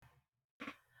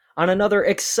On another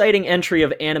exciting entry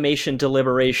of Animation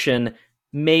Deliberation,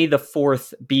 may the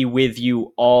 4th be with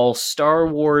you all. Star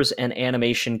Wars and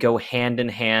animation go hand in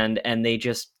hand, and they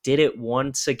just did it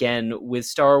once again with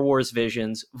Star Wars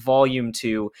Visions Volume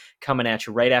 2 coming at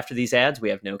you right after these ads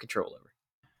we have no control over.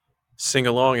 Sing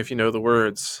along if you know the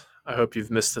words. I hope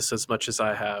you've missed this as much as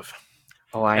I have.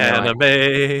 Oh, I know.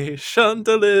 Animation,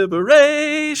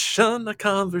 deliberation, a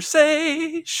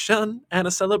conversation, and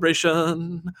a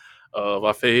celebration of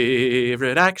our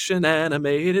favorite action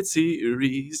animated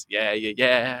series. Yeah, yeah,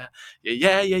 yeah.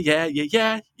 Yeah, yeah, yeah, yeah,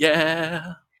 yeah,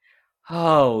 yeah.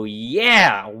 Oh,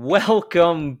 yeah.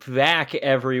 Welcome back,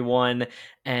 everyone.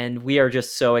 And we are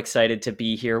just so excited to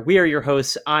be here. We are your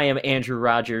hosts. I am Andrew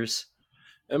Rogers.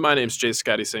 And my name's J.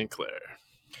 Scotty St. Clair.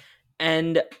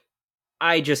 And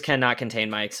I just cannot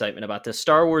contain my excitement about this.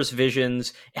 Star Wars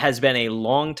Visions has been a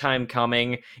long time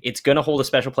coming. It's going to hold a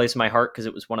special place in my heart because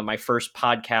it was one of my first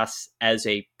podcasts as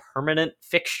a permanent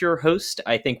fixture host,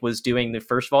 I think was doing the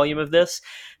first volume of this.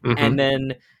 Mm-hmm. And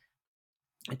then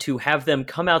to have them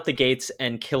come out the gates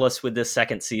and kill us with this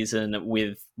second season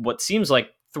with what seems like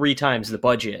 3 times the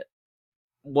budget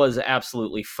was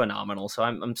absolutely phenomenal. So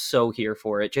I'm so here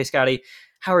for it. Jay Scotty,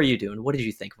 how are you doing? What did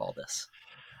you think of all this?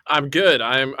 I'm good.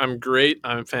 I'm great.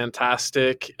 I'm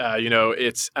fantastic.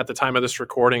 It's at the time of this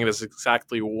recording, it is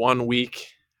exactly 1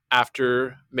 week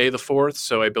after May the 4th.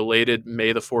 So a belated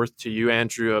May the 4th to you,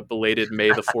 Andrew, a belated May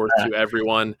the 4th to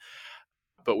everyone.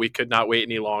 But we could not wait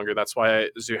any longer. That's why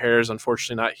Zuhair is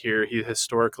unfortunately not here. He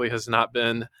historically has not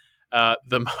been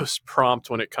the most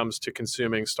prompt when it comes to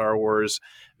consuming Star Wars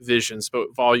Visions.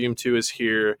 But Volume 2 is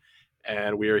here,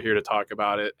 and we are here to talk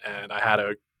about it. And I had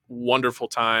a wonderful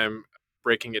time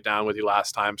breaking it down with you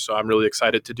last time. So I'm really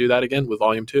excited to do that again with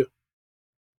Volume 2.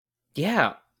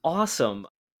 Yeah, awesome.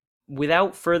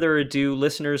 Without further ado,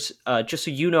 listeners, just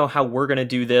so you know how we're going to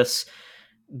do this,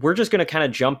 we're just going to kind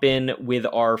of jump in with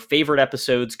our favorite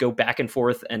episodes, go back and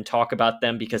forth and talk about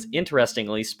them because,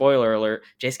 interestingly, spoiler alert,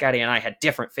 Jay Scotty and I had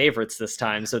different favorites this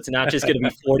time. So it's not just going to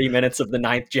be 40 minutes of The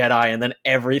Ninth Jedi and then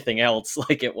everything else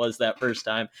like it was that first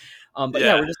time. But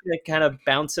yeah, we're just going to kind of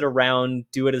bounce it around,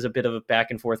 do it as a bit of a back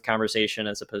and forth conversation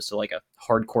as opposed to like a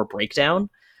hardcore breakdown.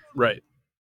 Right.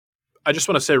 I just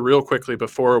want to say real quickly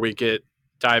before we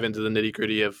dive into the nitty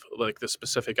gritty of like the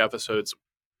specific episodes.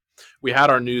 We had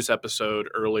our news episode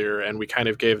earlier and we kind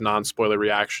of gave non-spoiler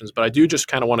reactions, but I do just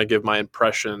kind of want to give my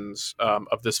impressions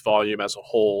of this volume as a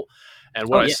whole. And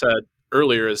what I said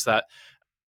earlier is that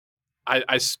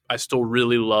I still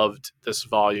really loved this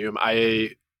volume.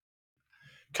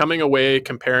 Coming away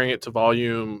comparing it to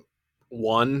volume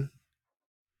 1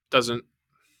 doesn't,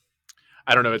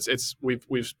 I don't know.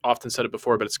 We've often said it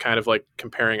before, but it's kind of like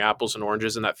comparing apples and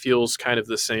oranges, and that feels kind of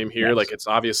the same here. Yes. Like it's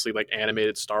obviously like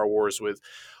animated Star Wars with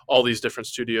all these different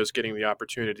studios getting the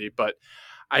opportunity, but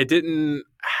I didn't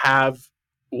have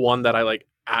one that I like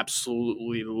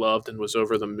absolutely loved and was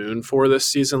over the moon for this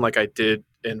season like I did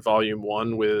in Volume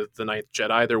 1 with The Ninth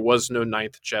Jedi. There was no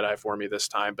Ninth Jedi for me this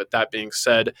time, but that being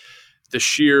said, the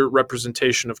sheer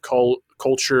representation of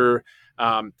culture,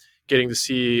 getting to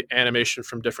see animation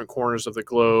from different corners of the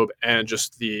globe and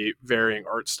just the varying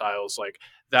art styles, like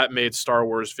that made Star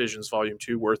Wars Visions Volume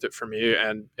 2 worth it for me.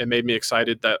 And it made me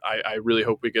excited that I really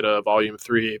hope we get a Volume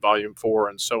 3, Volume 4,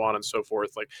 and so on and so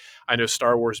forth. Like I know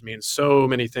Star Wars means so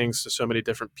many things to so many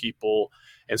different people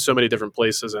and so many different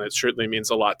places, and it certainly means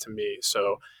a lot to me.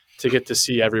 So to get to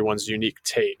see everyone's unique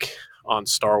take on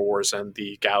Star Wars and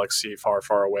the galaxy far,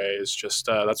 far away is just,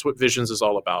 that's what Visions is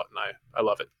all about. And I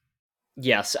love it.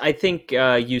 Yes, I think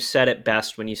you said it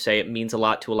best when you say it means a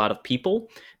lot to a lot of people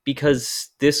because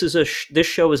this is this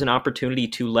show is an opportunity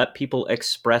to let people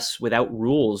express without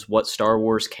rules what Star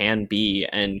Wars can be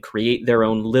and create their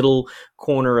own little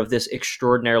corner of this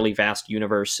extraordinarily vast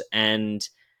universe. And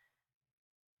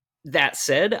that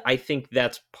said, I think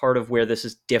that's part of where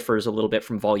differs a little bit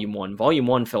from Volume 1. Volume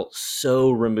 1 felt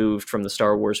so removed from the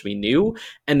Star Wars we knew,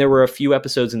 and there were a few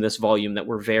episodes in this volume that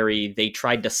were they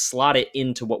tried to slot it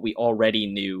into what we already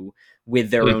knew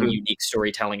with their own unique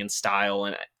storytelling and style.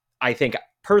 And I think,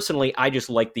 personally, I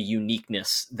just like the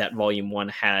uniqueness that Volume 1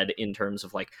 had in terms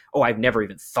of like, oh, I've never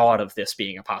even thought of this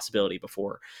being a possibility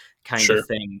before kind of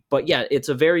thing. But yeah, it's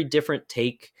a very different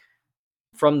take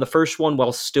from the first one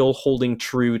while still holding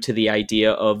true to the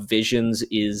idea of Visions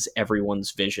is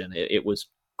everyone's vision. It was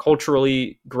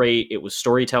culturally great. It was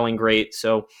storytelling great.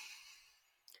 So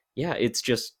yeah, it's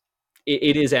just,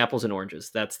 it is apples and oranges.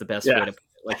 That's the best way to put it.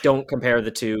 Like, don't compare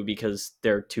the two because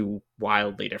they're two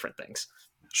wildly different things.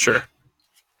 Sure.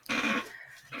 All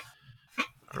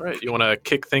right. You want to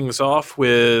kick things off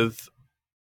with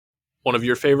one of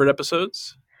your favorite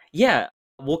episodes? Yeah.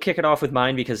 We'll kick it off with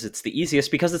mine because it's the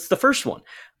easiest, because it's the first one.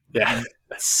 Yeah.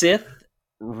 Sith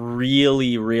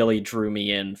really, really drew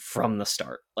me in from the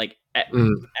start. Like,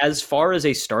 Mm, as far as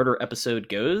a starter episode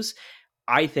goes,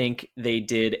 I think they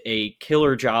did a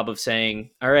killer job of saying,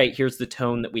 all right, here's the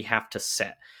tone that we have to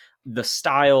set. The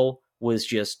style was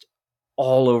just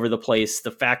all over the place.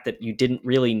 The fact that you didn't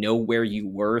really know where you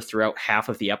were throughout half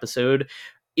of the episode,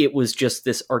 it was just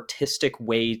this artistic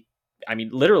way. I mean,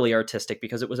 literally artistic,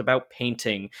 because it was about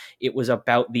painting, it was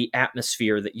about the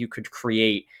atmosphere that you could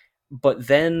create. But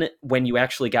then when you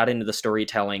actually got into the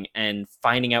storytelling and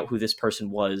finding out who this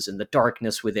person was and the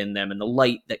darkness within them and the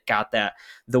light that got that,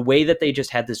 the way that they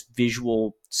just had this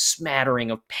visual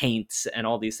smattering of paints and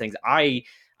all these things, I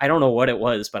don't know what it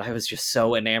was, but I was just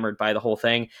so enamored by the whole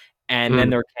thing. And then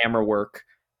mm, their camera work,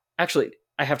 actually,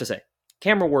 I have to say,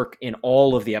 camera work in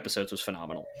all of the episodes was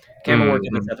phenomenal. Camera work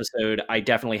in this mm, episode, I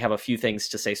definitely have a few things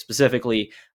to say,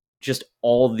 specifically just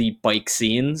all the bike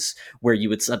scenes where you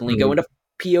would suddenly go mm. into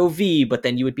POV, but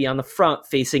then you would be on the front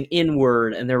facing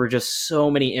inward, and there were just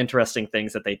so many interesting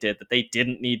things that they did that they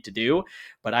didn't need to do,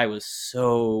 but I was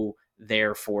so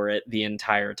there for it the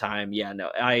entire time. Yeah, no,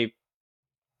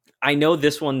 I know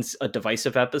this one's a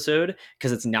divisive episode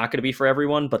because it's not going to be for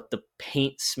everyone, but the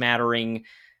paint smattering,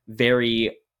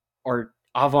 very art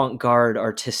avant-garde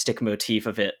artistic motif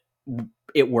of it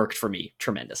worked for me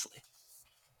tremendously.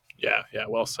 Yeah, yeah,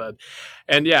 well said.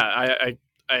 And yeah,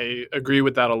 I agree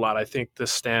with that a lot. I think the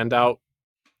standout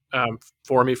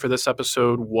for me for this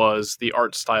episode was the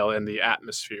art style and the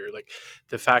atmosphere. Like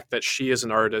the fact that she is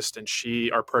an artist and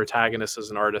our protagonist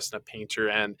is an artist and a painter,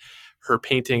 and her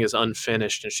painting is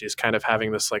unfinished, and she's kind of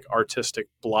having this like artistic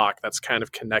block that's kind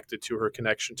of connected to her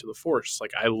connection to the Force.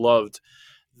 Like I loved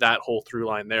that whole through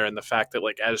line there, and the fact that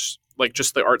like as like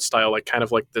just the art style, like kind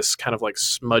of like this kind of like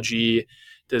smudgy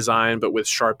design but with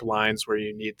sharp lines where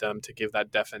you need them to give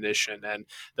that definition, and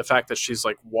the fact that she's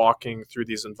like walking through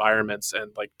these environments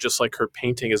and like just like her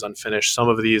painting is unfinished, some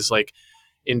of these like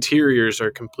interiors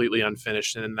are completely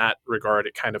unfinished, and in that regard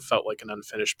it kind of felt like an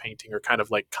unfinished painting or kind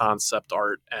of like concept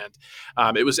art.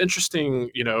 And it was interesting,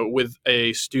 with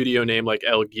a studio name like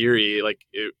El Giri, like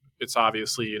it's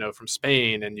obviously from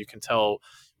Spain, and you can tell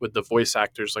with the voice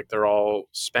actors like they're all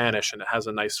Spanish, and it has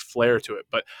a nice flair to it.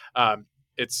 But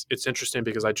it's interesting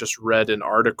because I just read an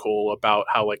article about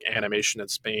how like animation in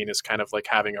Spain is kind of like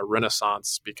having a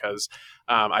renaissance, because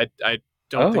I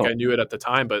don't think I Oh, knew it at the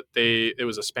time, but it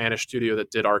was a Spanish studio that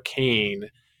did Arcane,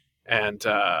 and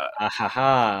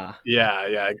ahaha. yeah,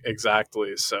 yeah,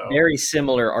 exactly. So Very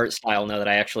similar art style now that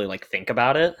I actually like think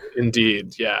about it.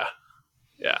 indeed, yeah,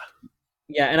 yeah.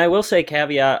 Yeah, and I will say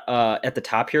caveat at the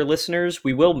top here, listeners,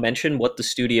 we will mention what the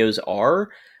studios are,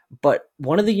 but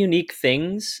one of the unique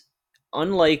things,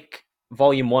 unlike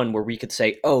Volume 1, where we could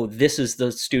say, oh, this is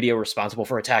the studio responsible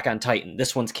for Attack on Titan,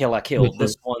 this one's Kill la Kill, Mhm.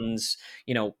 this one's,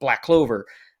 Black Clover,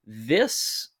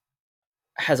 this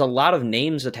has a lot of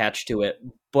names attached to it,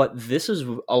 but this is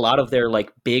a lot of their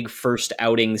like big first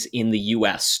outings in the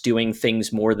US, doing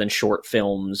things more than short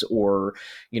films or,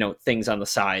 things on the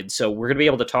side. So we're going to be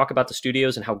able to talk about the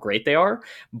studios and how great they are,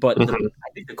 but Mhm. I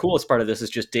think the coolest part of this is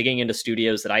just digging into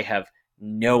studios that I have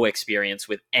no experience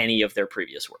with any of their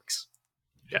previous works.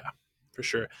 Yeah, for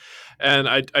sure. And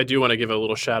I do want to give a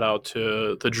little shout out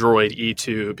to the droid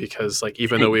E2, because like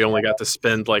even though we only got to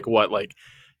spend like what like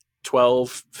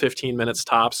 12, 15 minutes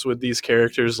tops with these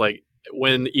characters, like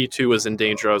when E2 was in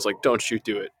danger, I was like, don't you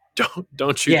do it.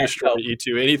 Don't you Yeah, destroy no,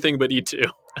 E2. Anything but E2.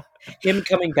 him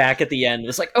coming back at the end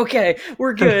was like, okay,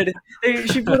 we're good.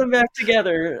 She put them back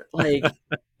together. Like,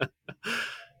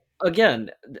 again,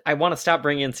 I want to stop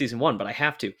bringing in season one, but I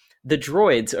have to. The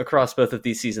droids across both of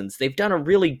these seasons, they've done a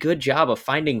really good job of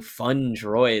finding fun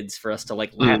droids for us to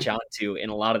like Mm, latch onto in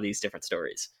a lot of these different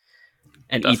stories.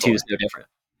 And E2 definitely. is no different.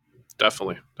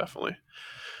 Definitely. Definitely.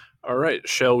 All right.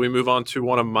 Shall we move on to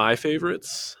one of my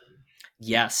favorites?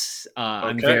 Yes,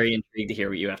 I'm Okay. very intrigued to hear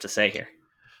what you have to say here.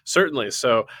 Certainly.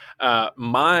 So,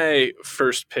 my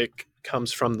first pick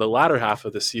comes from the latter half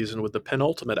of the season with the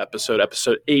penultimate episode,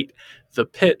 episode 8, The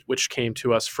Pit, which came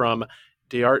to us from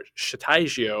D'Art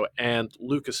Shatagio and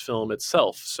Lucasfilm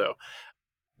itself. So,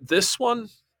 this one,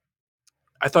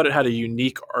 I thought it had a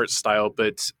unique art style,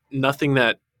 but nothing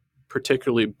that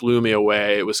particularly blew me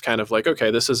away. It was kind of like,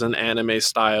 okay, this is an anime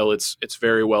style. It's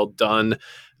very well done.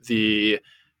 The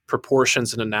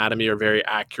proportions and anatomy are very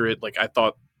accurate. Like I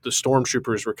thought the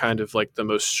stormtroopers were kind of like the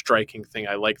most striking thing.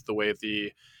 I liked the way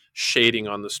the shading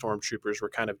on the stormtroopers were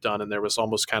kind of done, and there was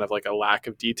almost kind of like a lack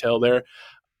of detail there.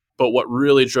 But what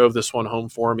really drove this one home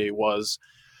for me was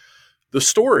the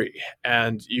story,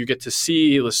 and you get to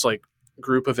see this like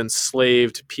group of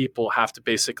enslaved people have to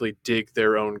basically dig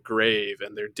their own grave,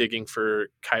 and they're digging for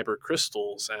kyber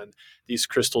crystals, and these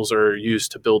crystals are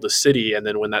used to build a city, and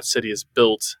then when that city is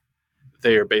built,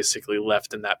 they are basically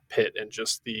left in that pit, and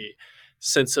just the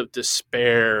sense of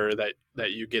despair that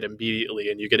you get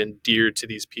immediately, and you get endeared to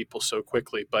these people so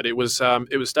quickly. But it was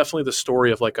definitely the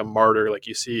story of like a martyr. Like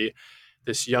you see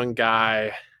this young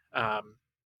guy.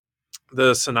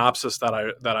 The synopsis that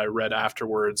I read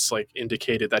afterwards like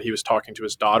indicated that he was talking to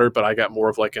his daughter, but I got more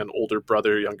of like an older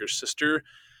brother, younger sister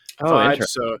Oh, vibe.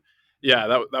 interesting. So yeah,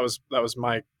 that was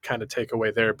my kind of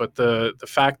takeaway there. But the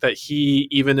fact that he,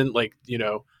 even in like, you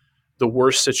know, the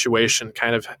worst situation,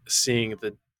 kind of seeing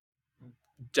the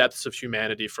depths of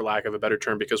humanity, for lack of a better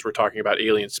term, because we're talking about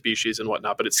alien species and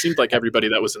whatnot. But it seemed like everybody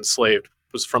that was enslaved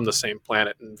was from the same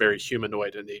planet and very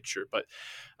humanoid in nature. But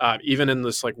even in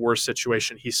this like worst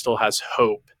situation, he still has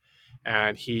hope,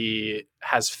 and he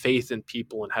has faith in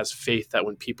people, and has faith that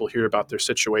when people hear about their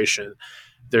situation,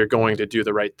 they're going to do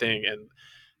the right thing. And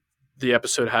the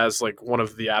episode has like one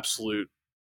of the absolute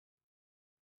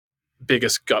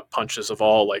biggest gut punches of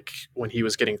all. Like when he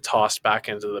was getting tossed back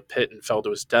into the pit and fell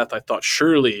to his death, I thought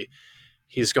surely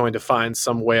he's going to find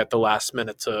some way at the last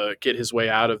minute to get his way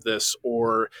out of this,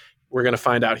 or we're going to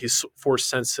find out he's force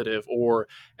sensitive, or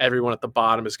everyone at the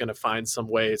bottom is going to find some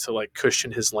way to like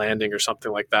cushion his landing or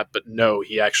something like that. But no,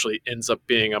 he actually ends up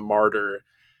being a martyr,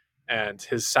 and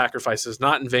his sacrifice is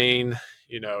not in vain.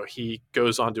 You know, he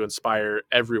goes on to inspire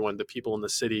everyone, the people in the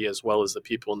city as well as the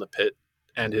people in the pit,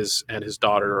 and his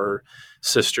daughter or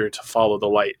sister, to follow the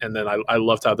light. And then I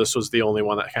loved how this was the only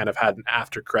one that kind of had an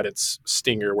after credits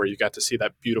stinger where you got to see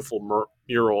that beautiful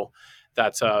mural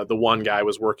that the one guy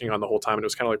was working on the whole time, and it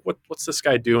was kind of like, what's this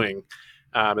guy doing?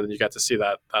 And then you got to see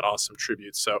that awesome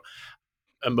tribute. So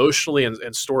emotionally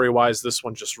and story wise, this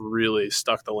one just really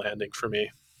stuck the landing for me.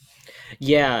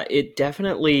 Yeah, it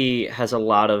definitely has a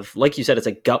lot of, like you said, it's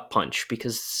a gut punch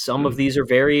because some of these are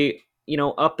very, you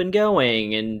know, up and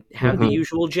going and have the Mm-hmm.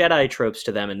 usual Jedi tropes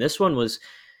to them. And this one was,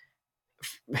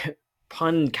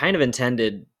 pun kind of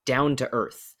intended, down to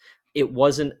earth. It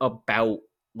wasn't about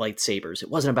lightsabers, it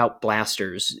wasn't about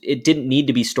blasters. It didn't need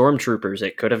to be stormtroopers.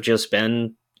 It could have just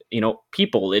been, you know,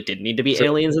 people. It didn't need to be Sure.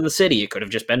 aliens in the city. It could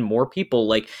have just been more people.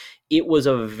 Like, it was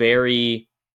a very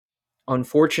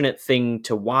unfortunate thing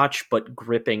to watch, but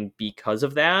gripping because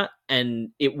of that.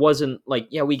 And it wasn't like,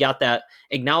 yeah, we got that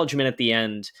acknowledgement at the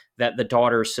end that the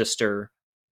daughter or sister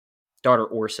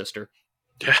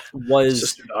Yeah. was,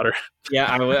 Sister daughter. yeah,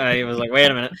 I was like, wait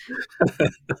a minute,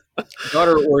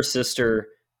 daughter or sister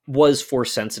was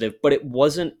force sensitive, but it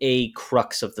wasn't a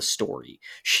crux of the story.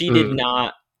 She did Mm.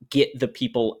 not get the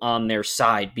people on their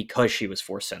side because she was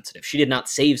force sensitive. She did not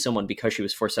save someone because she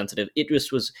was force sensitive. It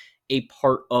just was a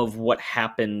part of what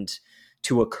happened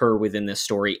to occur within this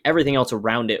story. Everything else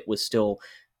around it was still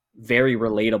very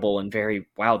relatable and very,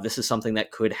 wow, this is something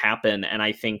that could happen. And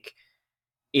I think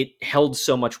it held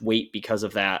so much weight because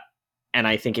of that. And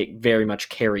I think it very much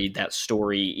carried that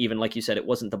story. Even like you said, it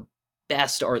wasn't the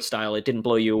best art style. It didn't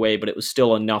blow you away, but it was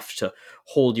still enough to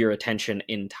hold your attention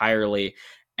entirely.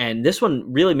 And this one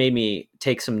really made me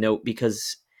take some note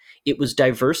because it was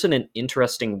diverse in an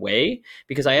interesting way.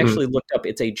 Because I Mm. actually looked up,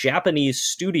 it's a Japanese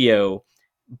studio,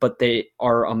 but they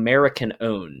are American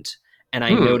owned. And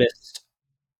I Hmm. noticed,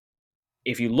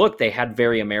 if you look, they had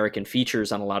very American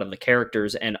features on a lot of the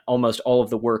characters, and almost all of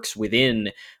the works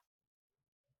within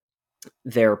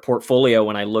their portfolio,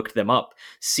 when I looked them up,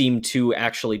 seemed to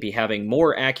actually be having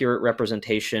more accurate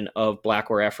representation of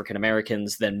Black or African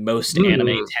Americans than most anime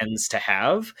Mm. tends to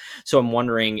have. So I'm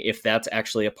wondering if that's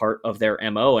actually a part of their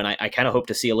MO. And I kind of hope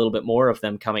to see a little bit more of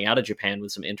them coming out of Japan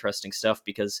with some interesting stuff,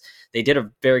 because they did a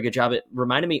very good job. It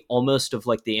reminded me almost of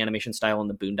like the animation style in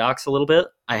the Boondocks a little bit.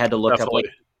 I had to look up, like,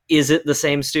 Definitely. is it the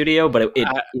same studio? But it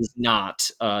I, is not,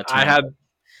 to I my knowledge. had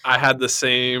I had the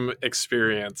same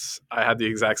experience. I had the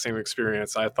exact same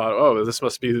experience. I thought, oh, this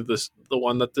must be the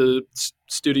one that the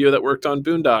studio that worked on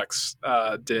Boondocks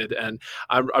did, and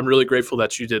I'm really grateful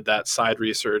that you did that side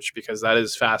research, because that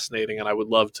is fascinating, and I would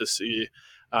love to see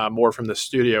more from the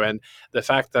studio. And the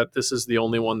fact that this is the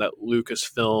only one that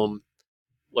Lucasfilm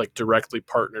like directly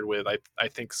partnered with, I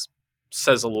think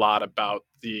says a lot about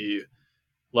the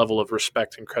level of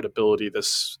respect and credibility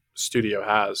this studio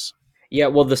has. Yeah,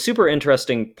 well, the super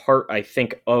interesting part, I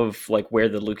think, of like where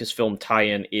the Lucasfilm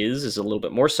tie-in is a little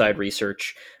bit more side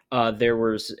research. There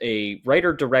was a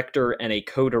writer director and a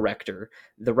co-director.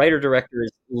 The writer director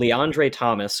is Leandre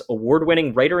Thomas,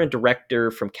 award-winning writer and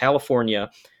director from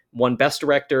California, won Best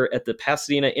Director at the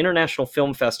Pasadena International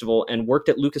Film Festival, and worked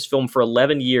at Lucasfilm for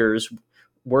 11 years.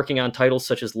 working on titles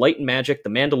such as Light and Magic, The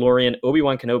Mandalorian,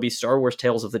 Obi-Wan Kenobi, Star Wars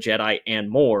Tales of the Jedi, and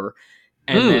more.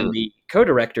 And then Hmm. the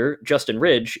co-director, Justin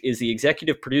Ridge, is the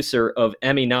executive producer of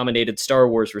Emmy-nominated Star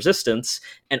Wars Resistance,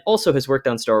 and also has worked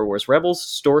on Star Wars Rebels,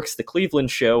 Storks, The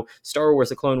Cleveland Show, Star Wars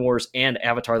The Clone Wars, and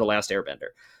Avatar The Last Airbender.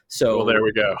 Well, there So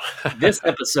we go. this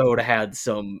episode had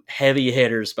some heavy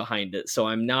hitters behind it, so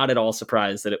I'm not at all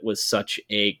surprised that it was such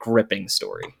a gripping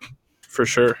story. For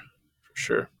sure. For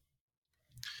sure.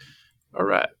 All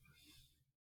right.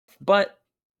 But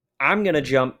I'm going to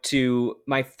jump to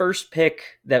my first pick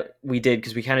that we did,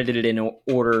 because we kind of did it in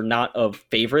order, not of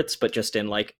favorites, but just in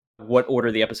like what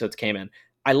order the episodes came in.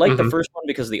 I like the Mhm. first one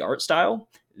because of the art style.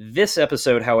 This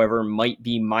episode, however, might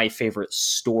be my favorite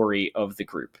story of the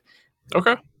group,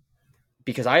 Okay.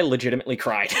 because I legitimately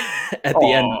cried at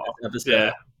the end of Oh, this episode.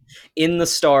 yeah. In the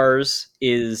Stars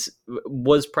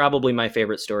was probably my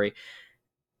favorite story.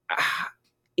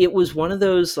 It was one of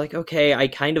those, like, okay, I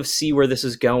kind of see where this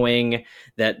is going,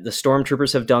 that the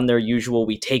stormtroopers have done their usual,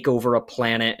 we take over a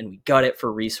planet and we gut it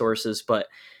for resources, but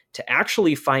to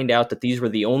actually find out that these were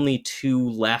the only two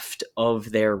left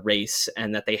of their race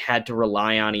and that they had to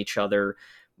rely on each other,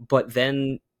 but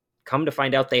then come to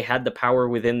find out they had the power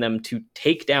within them to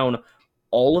take down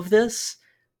all of this,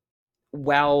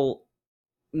 while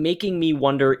making me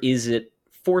wonder, is it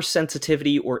force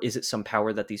sensitivity or is it some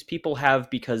power that these people have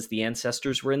because the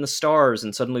ancestors were in the stars,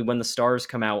 and suddenly when the stars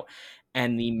come out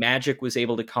and the magic was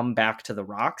able to come back to the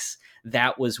rocks,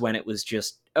 that was when it was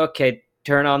just, okay,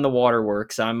 turn on the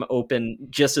waterworks, I'm open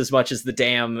just as much as the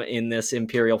dam in this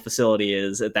Imperial facility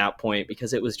is at that point,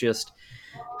 because it was just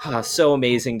so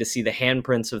amazing to see the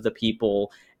handprints of the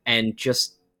people, and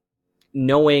just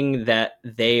knowing that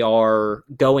they are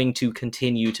going to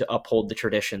continue to uphold the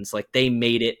traditions. Like, they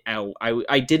made it out.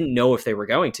 I didn't know if they were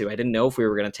going to. I didn't know if we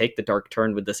were going to take the dark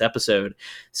turn with this episode.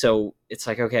 So it's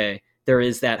like, okay, there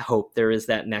is that hope. There is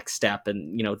that next step.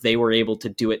 And, they were able to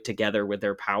do it together with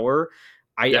their power.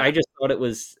 Yeah. I just thought it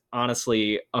was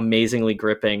honestly amazingly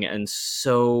gripping and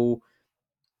so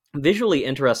visually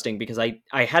interesting, because I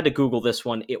had to Google this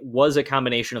one. It was a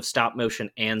combination of stop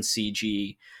motion and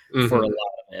CG for a Hmm.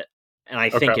 lot of it. And I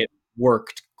Okay. think it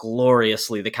worked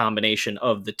gloriously, the combination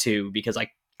of the two, because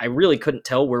I really couldn't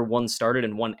tell where one started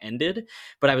and one ended,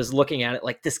 but I was looking at it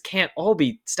like, this can't all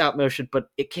be stop motion, but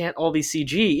it can't all be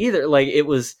CG either. Like,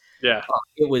 Yeah.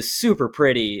 it was super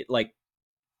pretty. Like,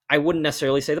 I wouldn't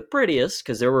necessarily say the prettiest,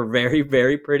 because there were very,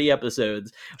 very pretty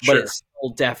episodes, but it Sure. still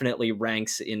definitely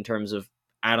ranks in terms of,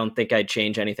 I don't think I'd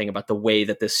change anything about the way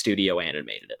that this studio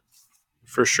animated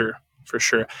For sure. For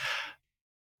sure.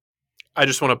 I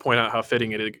just want to point out how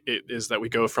fitting it is that we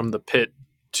go from the pit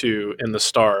to In the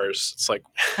Stars. It's like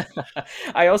it.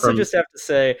 I also from just have to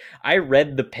say, I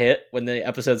read The Pit when the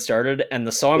episode started, and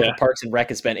the song yeah. for Parks and Rec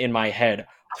has been in my head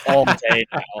all day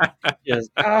now.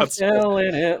 Just, I That's cool. fell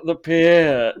in it, the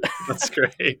pit. That's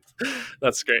great.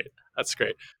 That's great. That's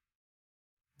great.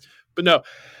 But no,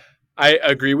 I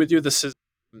agree with you. This is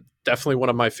definitely one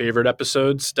of my favorite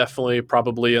episodes. Definitely,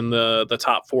 probably in the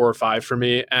top 4 or 5 for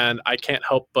me. And I can't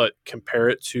help but compare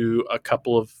it to a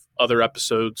couple of other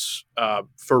episodes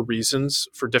for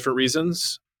different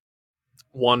reasons.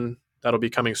 One that'll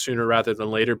be coming sooner rather than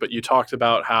later. But you talked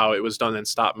about how it was done in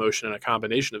stop motion and a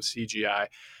combination of CGI,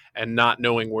 and not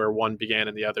knowing where one began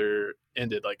and the other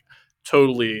ended. Like,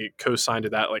 totally co-signed to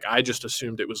that. Like, I just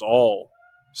assumed it was all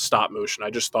stop motion. I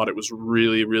just thought it was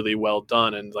really, really well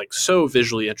done and like so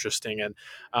visually interesting. And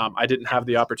I didn't have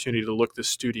the opportunity to look the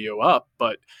studio up,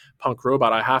 but Punk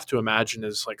Robot, I have to imagine,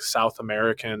 is like South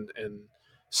American in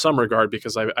some regard,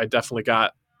 because I definitely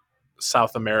got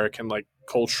South American like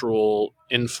cultural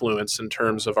influence in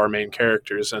terms of our main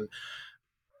characters. And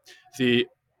the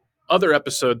other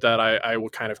episode that I will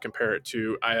kind of compare it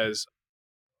to, as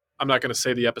I'm not going to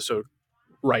say the episode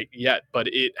right yet, but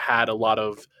it had a lot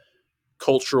of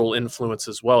cultural influence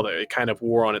as well that it kind of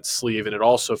wore on its sleeve, and it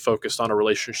also focused on a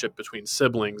relationship between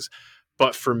siblings.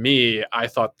 But for me, I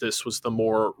thought this was the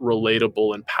more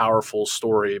relatable and powerful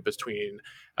story between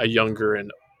a younger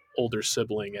and older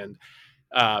sibling.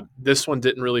 And this one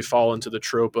didn't really fall into the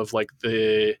trope of like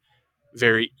the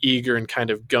very eager and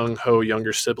kind of gung-ho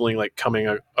younger sibling like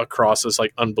coming across as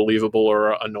like unbelievable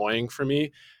or annoying for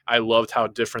me. I loved how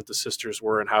different the sisters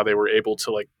were and how they were able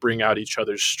to like bring out each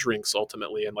other's strengths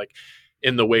ultimately, and like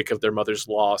in the wake of their mother's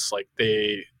loss, like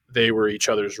they were each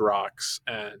other's rocks.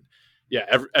 And yeah,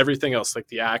 everything else, like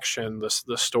the action,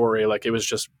 the story, like it was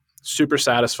just super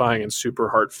satisfying and super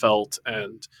heartfelt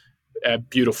and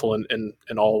beautiful in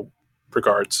all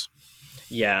regards.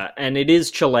 Yeah, and it is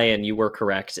Chilean. You were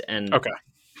correct, and Okay.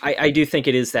 I do think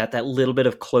it is that little bit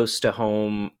of close to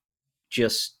home,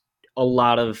 just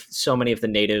so many of the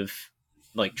native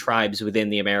like tribes within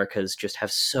the Americas just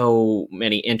have so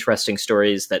many interesting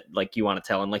stories that like you want to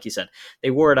tell. And like you said,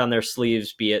 they wore it on their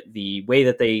sleeves, be it the way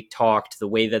that they talked, the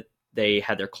way that they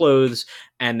had their clothes,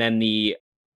 and then the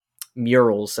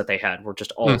murals that they had were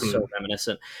just all Hmm. so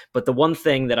reminiscent. But the one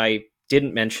thing that I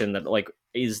didn't mention that like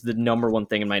is the number one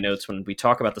thing in my notes when we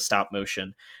talk about the stop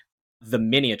motion, the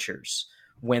miniatures.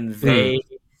 When Mm. they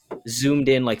zoomed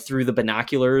in like through the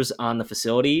binoculars on the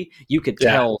facility, you could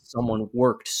Yeah. tell someone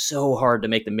worked so hard to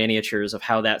make the miniatures of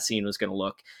how that scene was going to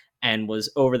look and was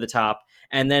over the top.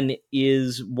 And then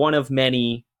is one of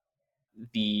many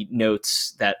the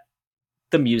notes that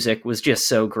the music was just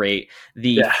so great.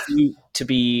 The Yeah. flute to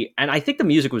be, and I think the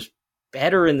music was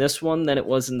better in this one than it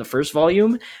was in the first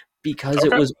volume because it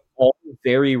Okay. was all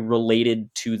very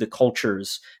related to the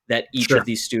cultures that each Sure. of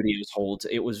these studios holds.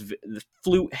 It was the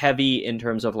flute heavy in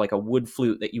terms of like a wood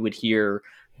flute that you would hear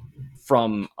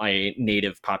from a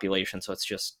native population. So it's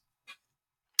just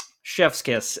chef's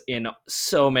kiss in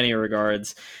so many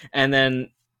regards. And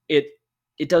then it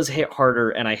it does hit harder,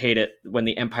 and I hate it when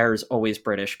the empire is always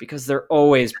British because they're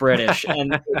always British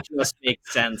and it just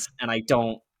makes sense, and I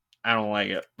don't like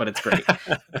it, but it's great.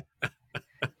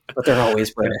 But they're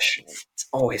always British. It's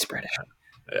always British.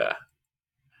 Yeah.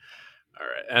 All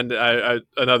right. And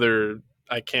another,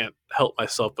 I can't help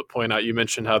myself but point out, you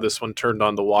mentioned how this one turned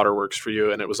on the waterworks for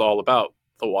you, and it was all about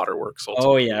the waterworks Oh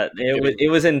ultimately. yeah, Getting, it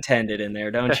was intended in there,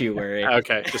 don't you worry.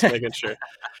 okay, just making sure.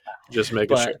 Just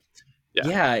making sure. But Yeah.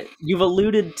 yeah, you've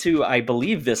alluded to I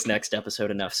believe this next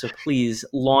episode enough, so please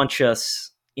launch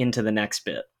us into the next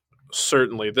bit.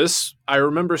 Certainly. This I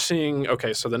remember seeing.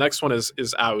 Okay, so the next one is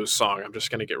Au's song. I'm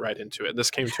just going to get right into it. This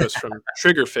came to us from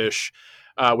Triggerfish,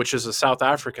 which is a South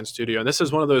African studio, and this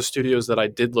is one of those studios that I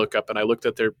did look up, and I looked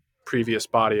at their previous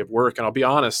body of work, and I'll be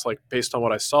honest, like based on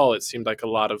what I saw, it seemed like a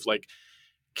lot of like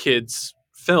kids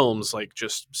films, like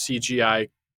just CGI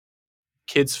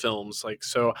kids films. Like,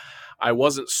 so I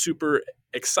wasn't super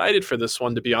excited for this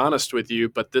one, to be honest with you,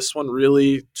 but this one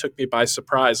really took me by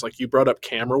surprise. Like, you brought up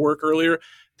camera work earlier.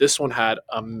 This one had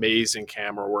amazing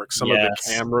camera work. Some of the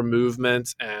Yes. camera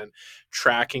movement and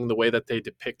tracking the way that they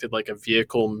depicted like a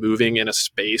vehicle moving in a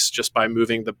space just by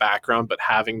moving the background, but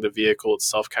having the vehicle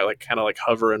itself kind of like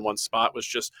hover in one spot was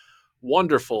just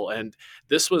wonderful. And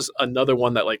this was another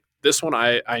one that, like, this one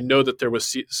I know that there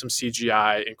was some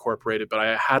CGI incorporated, but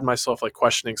I had myself like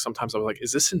questioning sometimes. I was like,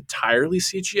 is this entirely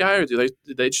CGI, or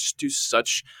did they just do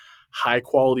such high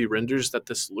quality renders that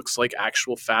this looks like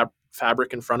actual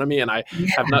fabric in front of me? And I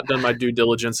have not done my due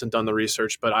diligence and done the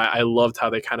research, but I loved how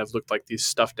they kind of looked like these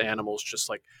stuffed animals just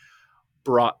like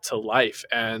brought to life.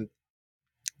 And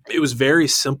it was very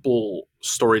simple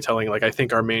storytelling. Like, I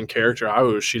think our main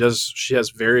character, she has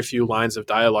very few lines of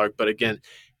dialogue, but again,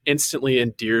 instantly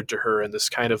endeared to her. And this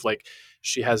kind of like,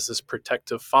 she has this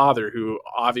protective father who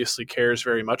obviously cares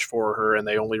very much for her, and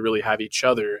they only really have each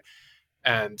other.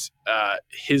 And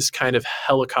his kind of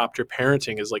helicopter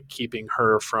parenting is like keeping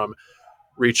her from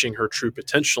reaching her true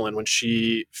potential. And when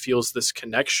she feels this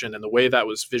connection, and the way that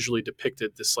was visually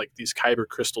depicted, this like these kyber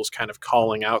crystals kind of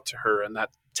calling out to her, and that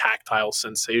tactile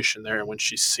sensation there, and when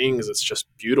she sings, it's just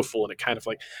beautiful. And it kind of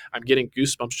like, I'm getting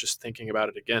goosebumps just thinking about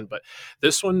it again. But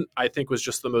this one, I think, was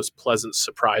just the most pleasant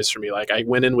surprise for me. Like, I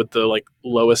went in with the like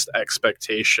lowest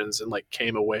expectations and like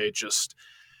came away just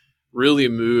really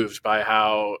moved by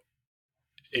how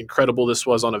incredible this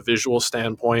was on a visual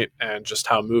standpoint, and just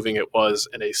how moving it was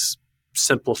in a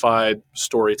simplified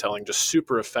storytelling, just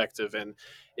super effective. And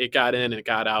it got in and it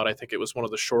got out. I think it was one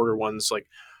of the shorter ones, like,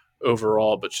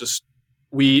 overall, but just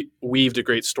we weaved a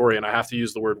great story. And I have to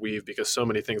use the word weave because so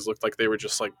many things looked like they were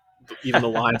just like, even the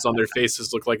lines on their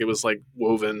faces looked like it was like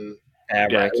woven. Yeah,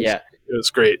 Fabric, yeah. it was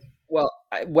great. Well,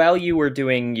 while you were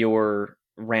doing your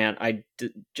rant,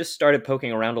 just started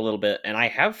poking around a little bit, and I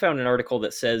have found an article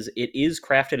that says it is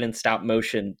crafted in stop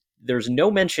motion. There's no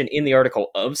mention in the article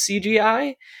of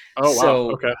CGI, Oh wow,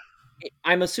 so okay.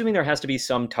 I'm assuming there has to be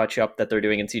some touch up that they're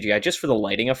doing in CGI just for the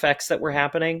lighting effects that were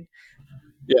happening.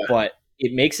 Yeah. But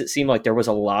it makes it seem like there was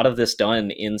a lot of this done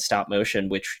in stop motion,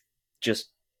 which just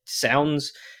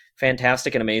sounds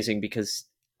fantastic and amazing because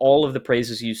all of the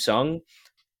praises you sung,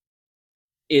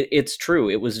 it's true.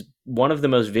 It was one of the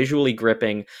most visually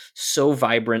gripping, so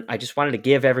vibrant. I just wanted to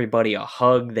give everybody a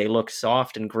hug. They looked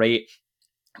soft and great.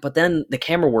 But then the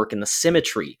camera work and the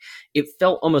symmetry, it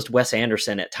felt almost Wes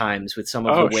Anderson at times with some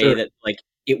of the Oh way sure. that like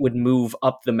it would move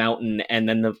up the mountain and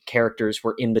then the characters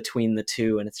were in between the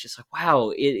two. And it's just like, wow,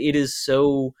 it is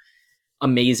so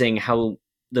amazing how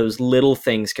those little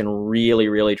things can really,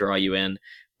 really draw you in.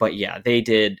 But yeah, they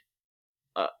did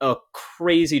a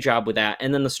crazy job with that.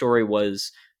 And then the story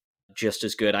was just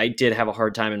as good. I did have a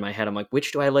hard time in my head. I'm like,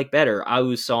 which do I like better,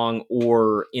 Au's song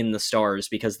or In the Stars?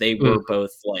 Because they Mm, were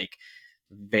both like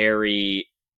very.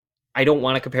 I don't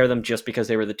want to compare them just because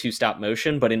they were the two stop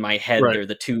motion, but in my head, right. they're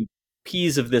the two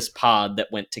peas of this pod that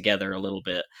went together a little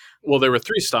bit. Well, there were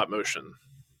 3 stop motion.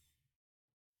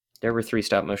 There were three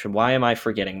stop motion. Why am I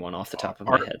forgetting one off the top of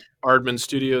my head? Aardman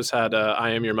Studios had "I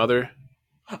Am Your Mother."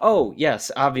 Oh,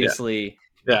 yes, Yeah, obviously.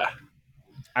 yeah.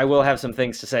 I will have some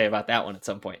things to say about that one at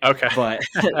some point. Okay. But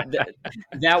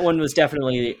that one was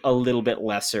definitely a little bit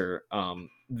lesser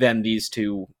than these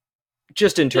two,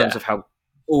 just in terms Yeah. of how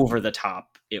over the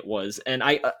top it was. And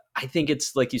I think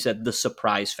it's, like you said, the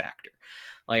surprise factor.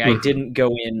 Like, I Mhm. didn't go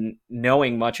in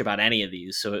knowing much about any of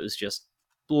these, so it was just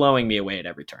blowing me away at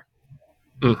every turn.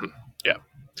 Mhm. Yeah.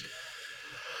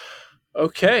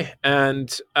 Okay, and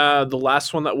the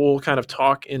last one that we'll kind of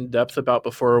talk in depth about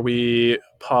before we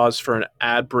pause for an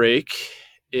ad break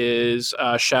is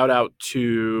shout out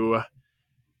to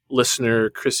listener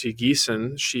Chrissy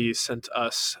Geeson. She sent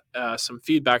us some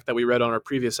feedback that we read on our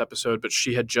previous episode, but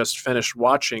she had just finished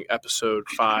watching episode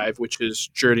 5, which is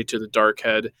Journey to the Dark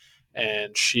Head,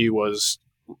 and she was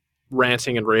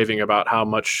ranting and raving about how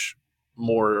much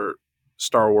more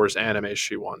Star Wars anime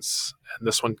she wants. And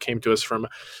this one came to us from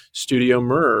Studio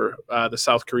Mir, the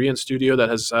South Korean studio that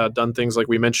has done things like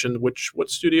we mentioned. What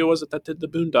studio was it that did the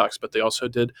Boondocks? But they also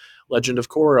did Legend of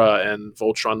Korra and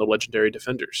Voltron: The Legendary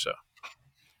Defender. So,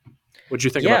 what'd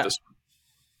you think about Yeah, this?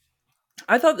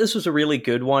 I thought this was a really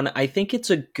good one. I think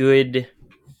it's a good,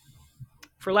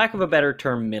 for lack of a better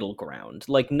term, middle ground.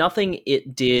 Like, nothing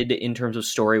it did in terms of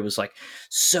story was like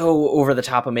so over the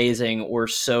top amazing or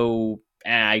so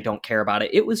I don't care about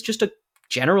it. It was just a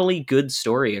generally good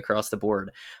story across the board.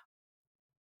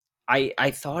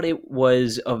 I thought it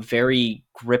was a very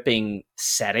gripping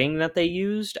setting that they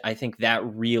used. I think that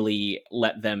really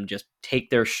let them just take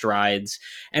their strides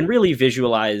and really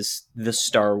visualize the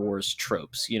Star Wars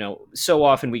tropes. You know, so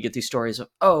often we get these stories of,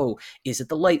 oh, is it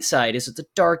the light side? Is it the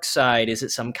dark side? Is it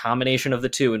some combination of the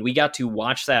two? And we got to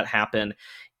watch that happen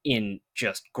in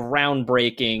just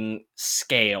groundbreaking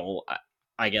scale,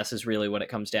 I guess is really what it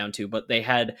comes down to. But they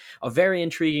had a very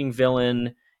intriguing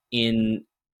villain in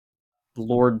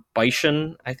Lord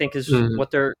Bison, I think is Mm,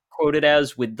 what they're quoted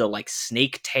as, with the like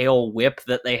snake tail whip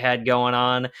that they had going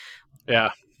on. yeah.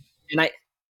 And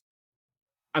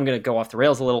I'm going to go off the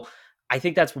rails a little. I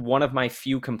think that's one of my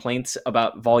few complaints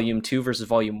about Volume 2 versus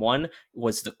Volume 1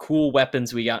 was the cool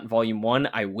weapons we got in Volume 1.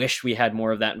 I wish we had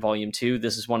more of that in Volume 2.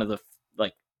 This is one of the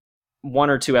like one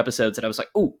or two episodes that I was like,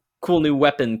 "Oh, cool new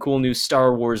weapon, cool new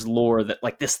Star Wars lore that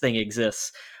like this thing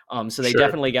exists." So they Sure.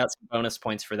 definitely got some bonus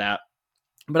points for that.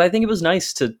 But I think it was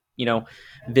nice to,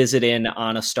 visit in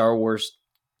on a Star Wars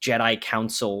Jedi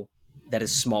Council that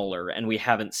is smaller and we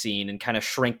haven't seen and kind of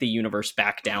shrink the universe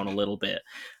back down a little bit.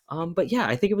 But yeah,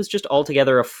 I think it was just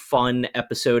altogether a fun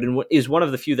episode and is one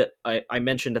of the few that I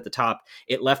mentioned at the top.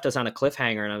 It left us on a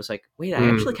cliffhanger and I was like, wait, I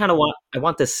actually Mm, kind of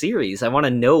want this series. I want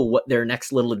to know what their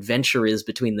next little adventure is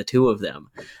between the two of them.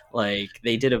 Like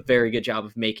they did a very good job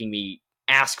of making me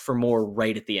ask for more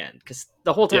right at the end because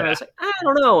the whole time I yeah. was like, I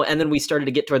don't know, and then we started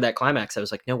to get toward that climax. I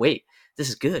was like, no, wait, this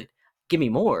is good. Give me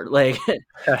more. Like,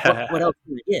 what else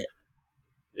can I get?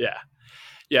 Yeah.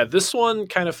 Yeah, this one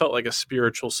kind of felt like a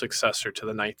spiritual successor to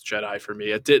the Ninth Jedi for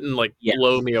me. It didn't like Yeah,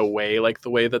 blow me away like the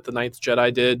way that the Ninth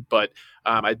Jedi did, but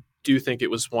I do think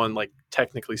it was one, like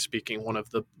technically speaking, one of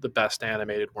the best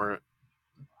animated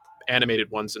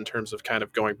ones in terms of kind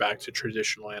of going back to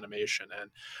traditional animation. And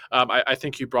I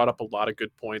think you brought up a lot of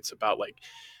good points about like,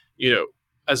 you know,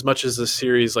 as much as the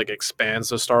series like expands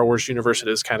the Star Wars universe, it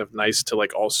is kind of nice to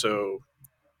like also,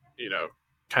 you know,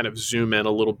 kind of zoom in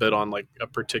a little bit on like a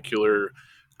particular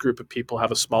group of people,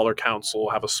 have a smaller council,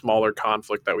 have a smaller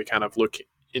conflict that we kind of look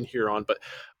in here on. But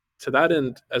to that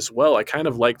end as well, I kind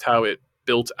of liked how it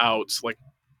built out like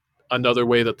another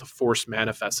way that the force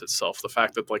manifests itself. The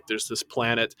fact that like there's this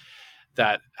planet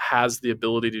that has the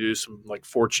ability to do some like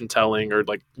fortune telling or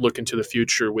like look into the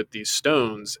future with these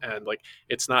stones, and like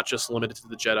it's not just limited to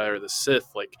the Jedi or the Sith.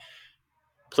 Like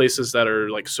places that are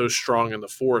like so strong in the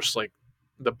force, like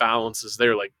the balance is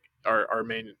there. Like our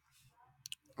main,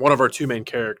 one of our two main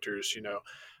characters,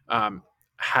 um,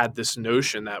 had this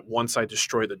notion that once I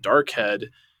destroy the dark head,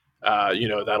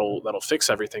 that'll fix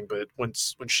everything. But when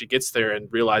she gets there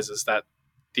and realizes that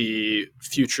the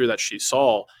future that she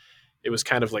saw, it was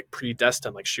kind of like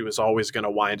predestined. Like she was always going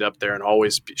to wind up there,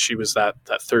 and she was that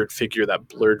third figure, that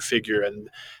blurred figure. And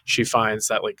she finds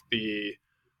that like the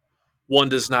one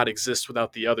does not exist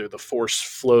without the other. The force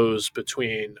flows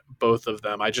between both of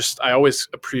them. I always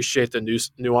appreciate the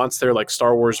nuance there. Like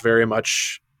Star Wars very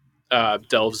much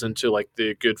delves into like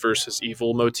the good versus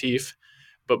evil motif.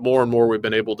 But more and more, we've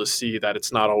been able to see that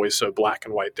it's not always so black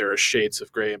and white. There are shades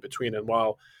of gray in between. And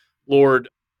while Lord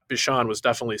Bishan was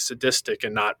definitely sadistic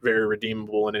and not very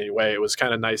redeemable in any way, it was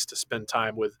kind of nice to spend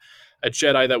time with a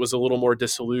Jedi that was a little more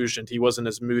disillusioned. He wasn't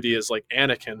as moody as like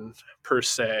Anakin per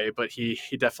se, but he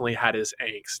definitely had his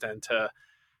angst, and to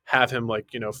have him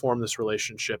like form this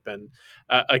relationship, and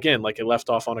again, like it left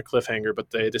off on a cliffhanger,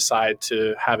 but they decide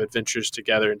to have adventures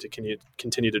together and to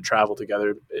continue to travel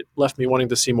together. It left me wanting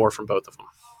to see more from both of them.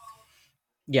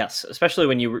 Yes, especially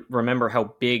when you remember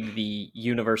how big the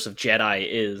universe of Jedi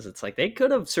is. It's like they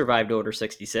could have survived Order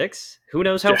 66. Who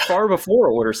knows how Yeah. far before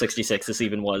Order 66 this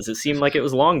even was? It seemed like it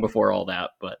was long before all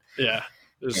that, but Yeah.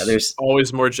 yeah, There's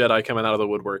always more Jedi coming out of the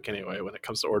woodwork anyway when it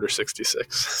comes to Order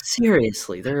 66.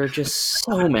 seriously, there are just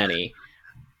so many.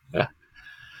 Yeah.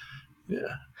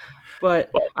 Yeah. But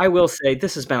Well, I will say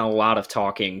this has been a lot of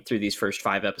talking through these first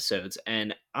 5 episodes,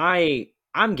 and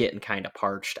I'm getting kind of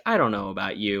parched. I don't know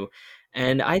about you.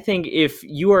 And I think if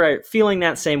you are feeling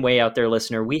that same way out there,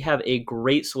 listener, we have a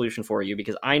great solution for you,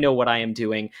 because I know what I am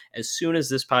doing as soon as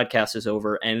this podcast is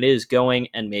over, and it is going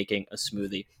and making a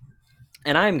smoothie.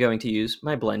 And I'm going to use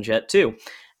my BlendJet 2.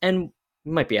 And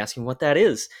you might be asking what that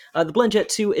is. The BlendJet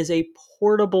 2 is a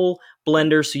portable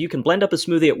blender, so you can blend up a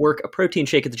smoothie at work, a protein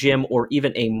shake at the gym, or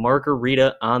even a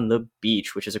margarita on the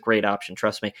beach, which is a great option,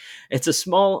 trust me. It's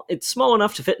small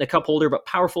enough to fit in a cup holder, but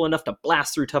powerful enough to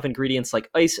blast through tough ingredients like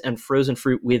ice and frozen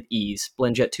fruit with ease.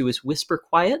 BlendJet 2 is whisper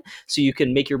quiet, so you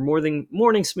can make your morning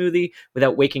smoothie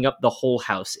without waking up the whole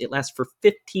house. It lasts for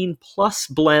 15 plus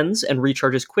blends and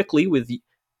recharges quickly with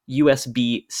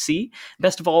USB-C.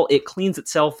 Best of all, it cleans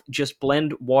itself. Just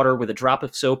blend water with a drop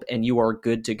of soap and you are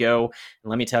good to go. And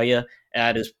let me tell you,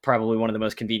 that is probably one of the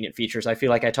most convenient features. I feel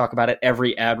like I talk about it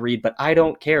every ad read, but I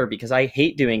don't care because I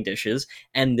hate doing dishes,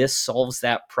 and this solves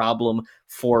that problem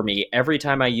for me. Every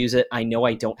time I use it, I know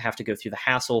I don't have to go through the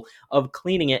hassle of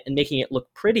cleaning it and making it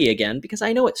look pretty again, because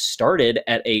I know it started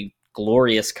at a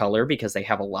glorious color, because they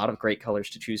have a lot of great colors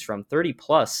to choose from, 30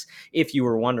 plus if you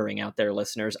were wondering out there,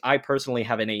 listeners. I personally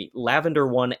have a lavender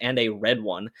one and a red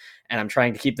one, and I'm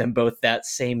trying to keep them both that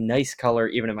same nice color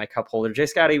even in my cup holder. J.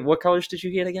 Scotty, what colors did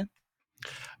you get again?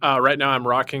 right now I'm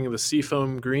rocking the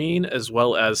seafoam green as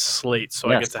well as slate, so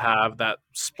I Yes. get to have that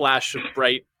splash of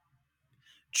bright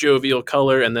jovial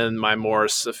color, and then my more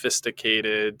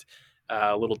sophisticated,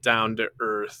 little down to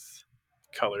earth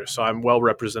color. So I'm well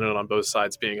represented on both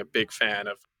sides, being a big fan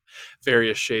of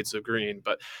various shades of green.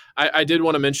 But I did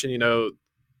want to mention,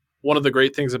 one of the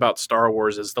great things about Star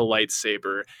Wars is the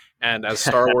lightsaber. And as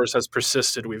Star Wars has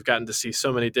persisted, we've gotten to see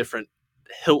so many different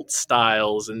hilt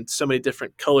styles and so many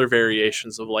different color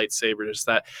variations of lightsabers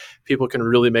that people can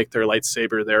really make their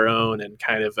lightsaber their own and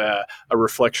kind of a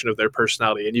reflection of their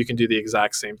personality. And you can do the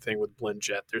exact same thing with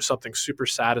BlendJet. There's something super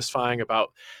satisfying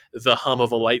about the hum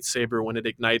of a lightsaber when it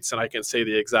ignites, and I can say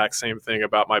the exact same thing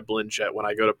about my BlendJet. When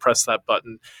I go to press that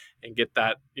button and get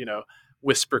that,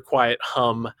 whisper quiet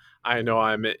hum, I know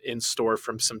I'm in store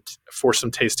for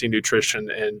some tasty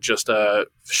nutrition in just a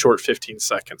short 15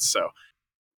 seconds. So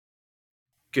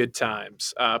good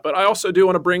times. But I also do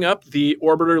want to bring up the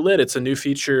Orbiter lid. It's a new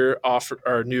feature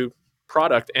or new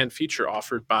product and feature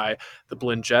offered by the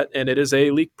BlendJet, and it is a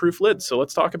leak-proof lid. So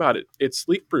let's talk about it. It's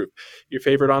leak-proof. Your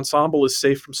favorite ensemble is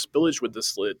safe from spillage with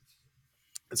this lid.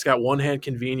 It's got one-hand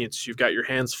convenience. You've got your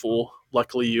hands full.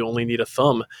 Luckily, you only need a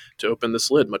thumb to open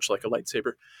this lid, much like a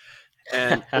lightsaber.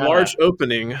 And a large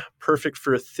opening, perfect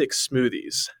for thick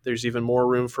smoothies. There's even more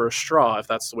room for a straw if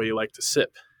that's the way you like to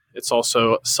sip. It's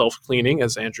also self-cleaning,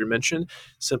 as Andrew mentioned.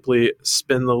 Simply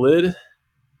spin the lid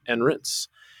and rinse.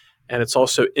 And it's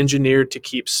also engineered to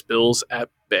keep spills at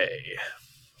bay.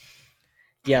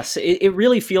 Yes, it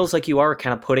really feels like you are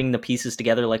kind of putting the pieces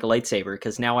together like a lightsaber,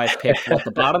 because now I've picked what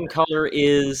the bottom color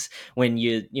is. When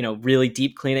you really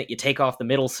deep clean it, you take off the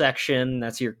middle section,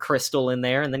 that's your crystal in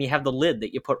there, and then you have the lid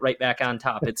that you put right back on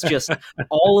top. It's just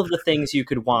all of the things you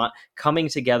could want coming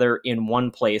together in one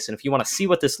place. And if you want to see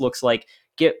what this looks like,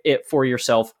 get it for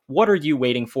yourself. What are you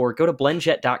waiting for? Go to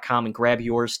blendjet.com and grab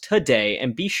yours today,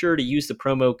 and be sure to use the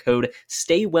promo code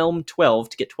STAYWHELM12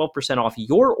 to get 12% off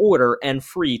your order and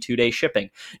free 2-day shipping.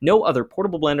 No other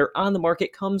portable blender on the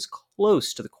market comes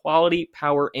close to the quality,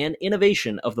 power, and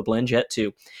innovation of the BlendJet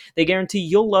 2. They guarantee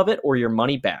you'll love it or your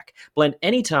money back. Blend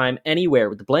anytime, anywhere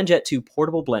with the BlendJet 2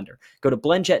 portable blender. Go to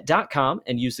blendjet.com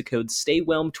and use the code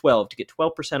STAYWHELM12 to get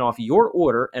 12% off your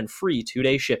order and free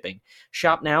 2-day shipping.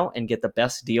 Shop now and get the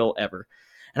best deal ever.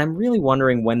 And I'm really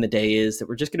wondering when the day is that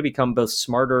we're just going to become both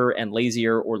smarter and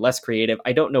lazier, or less creative.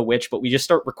 I don't know which, but we just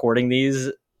start recording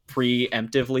these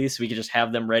preemptively so we could just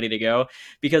have them ready to go,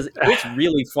 because it's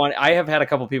really fun. I have had a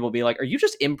couple people be like, "Are you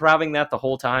just improvising that the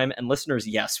whole time?" And listeners,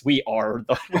 yes, we are.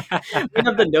 We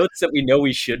have the notes that we know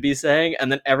we should be saying,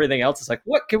 and then everything else is like,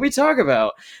 "What can we talk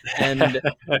about?" And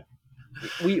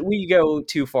we go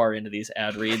too far into these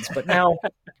ad reads, but now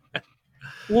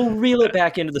we'll reel it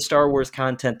back into the Star Wars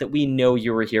content that we know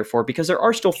you were here for, because there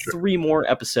are still Sure. 3 more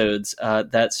episodes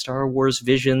that Star Wars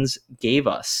Visions gave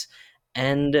us.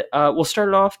 And we'll start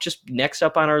it off. Just next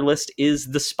up on our list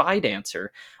is The Spy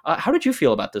Dancer. How did you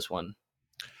feel about this one?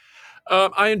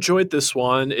 I enjoyed this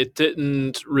one. It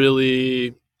didn't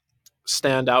really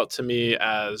stand out to me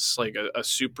as like a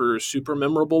super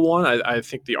memorable one. I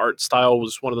think the art style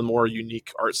was one of the more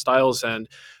unique art styles, and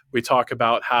we talk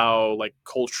about how like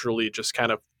culturally just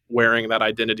kind of wearing that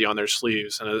identity on their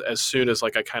sleeves. And as soon as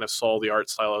like I kind of saw the art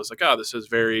style, I was like, oh, this is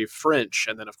very French.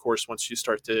 And then of course once you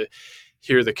start to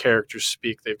hear the characters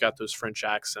speak, they've got those French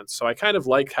accents. So I kind of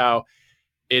like how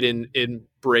it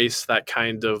embraced that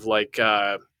kind of like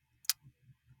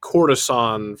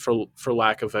courtesan, for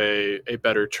lack of a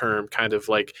better term, kind of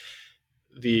like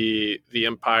the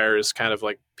empire is kind of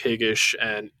like piggish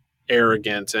and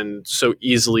arrogant and so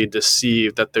easily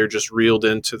deceived that they're just reeled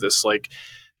into this like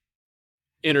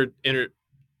inner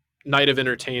night of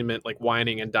entertainment, like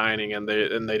whining and dining, and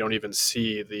they don't even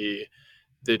see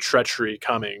the treachery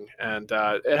coming. And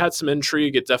it had some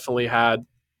intrigue. It definitely had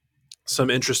some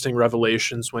interesting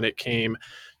revelations when it came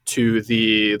to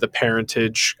the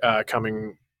parentage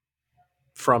coming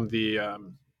from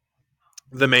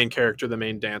the main character, the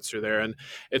main dancer there. And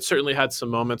it certainly had some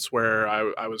moments where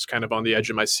I was kind of on the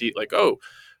edge of my seat, like, oh,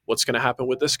 what's going to happen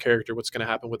with this character? What's going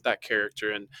to happen with that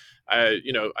character? And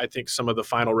I think some of the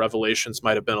final revelations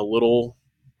might have been a little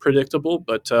predictable,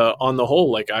 but on the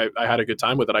whole, like I had a good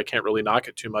time with it. I can't really knock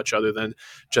it too much, other than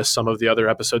just some of the other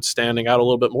episodes standing out a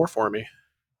little bit more for me.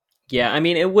 Yeah, I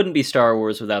mean, it wouldn't be Star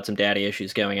Wars without some daddy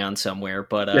issues going on somewhere,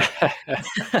 but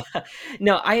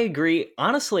no, I agree.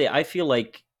 Honestly, I feel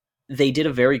like they did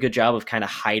a very good job of kind of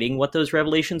hiding what those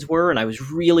revelations were, and I was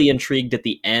really intrigued at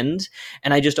the end,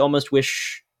 and I just almost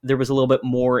wish there was a little bit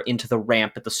more into the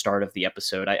ramp at the start of the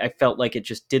episode. I felt like it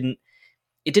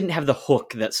didn't have the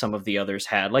hook that some of the others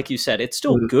had. Like you said, it's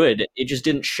still Mhm. good. It just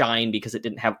didn't shine because it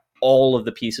didn't have all of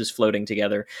the pieces floating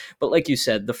together. But like you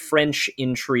said, the French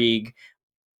intrigue,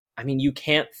 I mean, you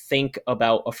can't think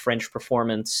about a French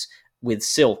performance with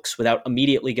Silks without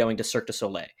immediately going to Cirque du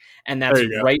Soleil. And There that's you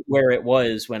go. right where it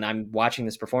was when I'm watching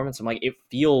this performance. I'm like, it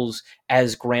feels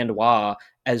as grandois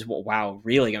as, wow,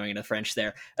 really going into French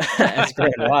there, as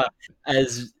grandois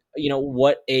as,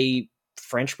 what a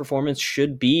French performance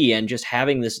should be. And just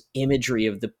having this imagery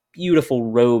of the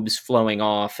beautiful robes flowing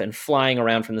off and flying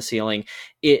around from the ceiling,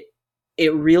 it,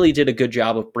 it really did a good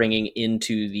job of bringing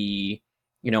into the,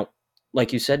 you know,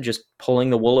 like you said, just pulling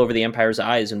the wool over the Empire's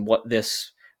eyes and what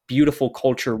this beautiful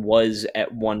culture was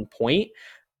at one point.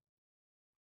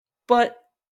 But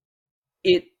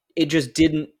it it just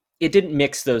didn't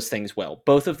mix those things well.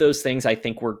 Both of those things I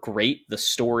think were great. The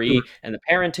story and the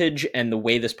parentage and the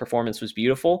way this performance was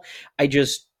beautiful. I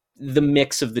just the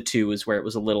mix of the two is where it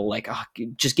was a little like, oh,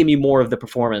 just give me more of the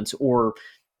performance or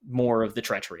more of the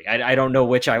treachery. I don't know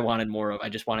which I wanted more of. I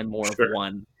just wanted more of Sure.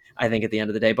 one, I think, at the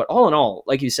end of the day. But all in all,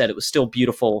 like you said, it was still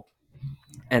beautiful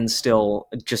and still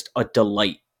just a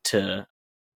delight to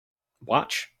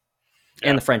watch. And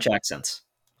Yeah. the French accents,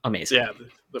 amazing. Yeah.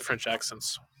 The French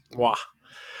accents. Wow.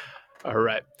 All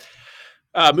right.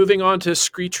 Moving on to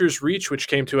Screecher's Reach, which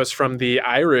came to us from the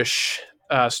Irish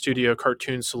studio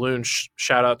Cartoon Saloon.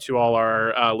 Shout out to all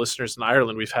our listeners in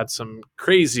Ireland. We've had some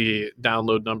crazy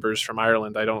download numbers from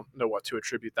Ireland. I don't know what to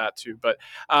attribute that to, but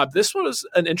this one was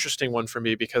an interesting one for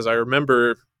me because I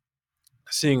remember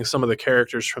seeing some of the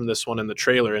characters from this one in the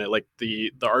trailer, and it like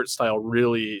the art style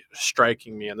really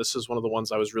striking me. And this is one of the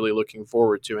ones I was really looking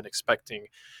forward to and expecting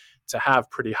to have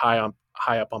pretty high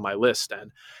up on my list.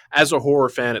 And as a horror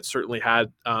fan, it certainly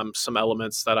had some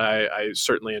elements that I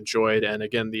certainly enjoyed. And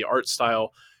again, the art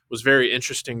style was very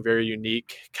interesting, very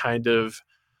unique. Kind of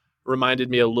reminded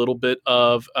me a little bit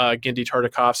of Gendy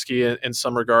Tartakovsky in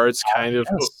some regards.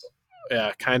 Yes.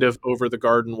 Kind of over the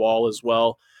garden wall as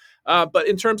well. But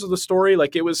in terms of the story,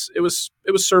 like it was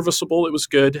serviceable. It was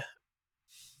good.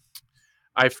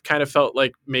 I've kind of felt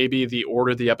like maybe the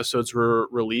order the episodes were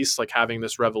released, like having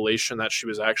this revelation that she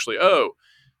was actually, oh,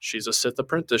 she's a Sith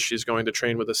apprentice. She's going to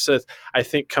train with a Sith. I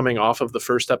think coming off of the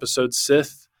first episode,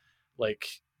 Sith, like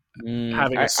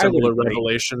having a I would similar agree.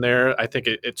 revelation there, I think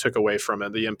it took away from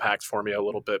it, the impact for me a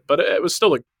little bit. But it was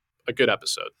still a good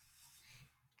episode.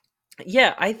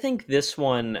 Yeah, I think this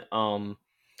one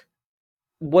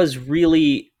was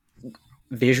really.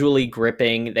 visually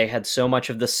gripping. They had so much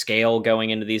of the scale going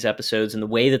into these episodes, and the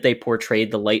way that they portrayed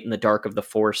the light and the dark of the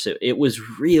Force. It was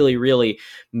really, really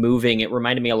moving. It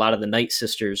reminded me a lot of the Night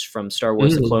Sisters from Star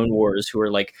Wars: The Mm. Clone Wars, who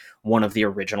are like one of the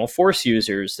original Force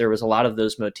users. There was a lot of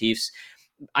those motifs.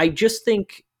 I just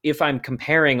think if I'm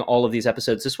comparing all of these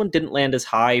episodes, this one didn't land as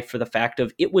high for the fact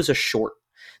of it was a short.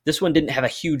 This one didn't have a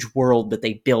huge world that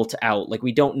they built out. Like,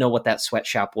 we don't know what that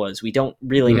sweatshop was. We don't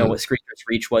really know Mhm. what Screecher's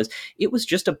Reach was. It was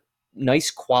just a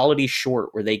nice quality short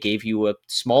where they gave you a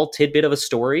small tidbit of a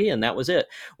story and that was it.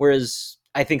 Whereas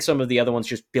I think some of the other ones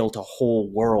just built a whole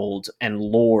world and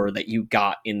lore that you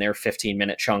got in their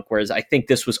 15-minute chunk. Whereas I think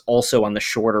this was also on the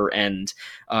shorter end,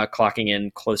 clocking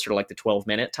in closer to like the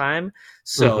 12-minute time. Mhm.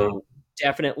 So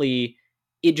definitely,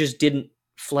 it just didn't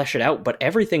flesh it out. But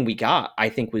everything we got, I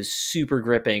think, was super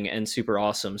gripping and super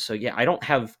awesome. So yeah, I don't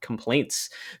have complaints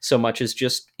so much as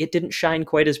just it didn't shine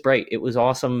quite as bright. It was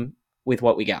awesome with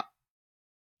what we got.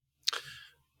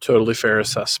 Totally fair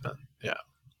assessment. Yeah.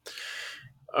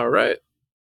 All right.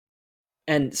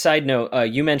 And side note,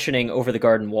 you mentioning Over the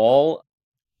Garden Wall,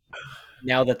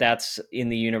 now that that's in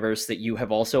the universe that you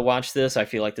have also watched this, I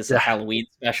feel like this is a Yeah. Halloween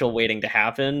special waiting to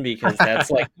happen because that's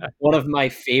like one of my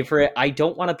favorite. I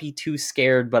don't want to be too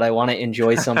scared, but I want to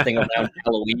enjoy something around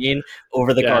Halloween.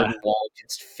 Over the Yeah, Garden Wall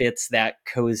just fits that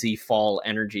cozy fall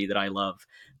energy that I love.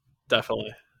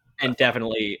 definitely. And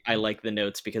Definitely. definitely, I like the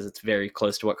notes because it's very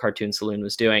close to what Cartoon Saloon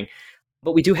was doing.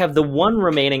 But we do have the one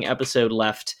remaining episode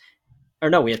left.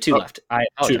 Or no, we have two Oh, left. I two.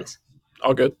 apologize.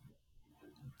 All good.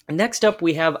 Next up,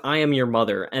 we have I Am Your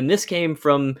Mother. And this came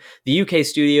from the UK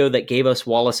studio that gave us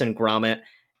Wallace and Gromit.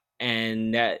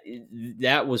 And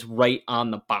that was right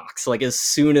on the box. Like, as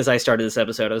soon as I started this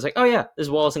episode, I was like, oh, yeah, this is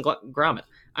Wallace and Gromit.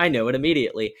 I know it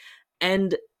immediately.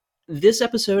 And this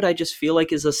episode, I just feel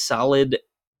like is a solid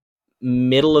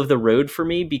middle of the road for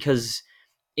me because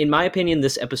in my opinion,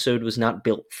 this episode was not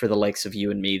built for the likes of you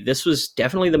and me. This was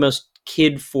definitely the most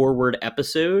kid forward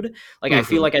episode. Like, I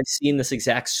feel Mhm. like I've seen this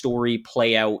exact story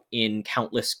play out in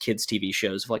countless kids' TV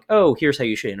shows of like, oh, here's how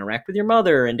you should interact with your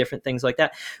mother and different things like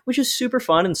that, which is super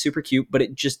fun and super cute, but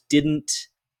it just didn't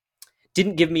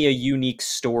give me a unique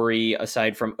story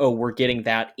aside from, oh, we're getting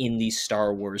that in the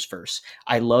Star Wars verse.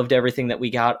 I loved everything that we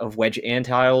got of Wedge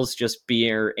Antilles just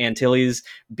being Antilles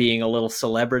being a little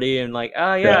celebrity and like,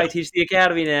 oh yeah, Yeah. I teach the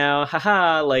academy now.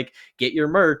 Haha, like get your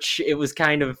merch. It was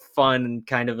kind of fun,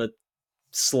 kind of a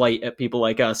slight at people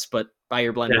like us, but buy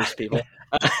your Yeah. blenders, people.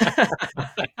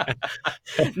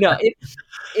 No,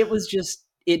 it was just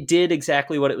it did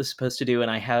exactly what it was supposed to do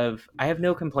and I have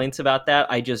no complaints about that.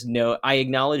 I just know I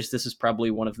acknowledge this is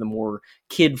probably one of the more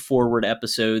kid forward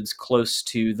episodes, close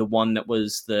to the one that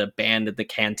was the band at the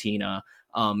cantina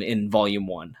in volume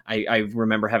 1. I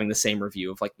remember having the same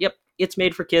review of like, yep, it's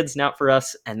made for kids, not for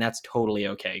us, and that's totally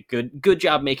okay. Good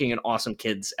job making an awesome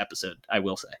kids episode, I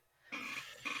will say.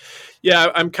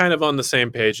 Yeah, I'm kind of on the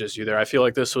same page as you there. I feel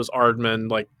like this was Aardman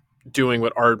like doing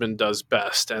what Aardman does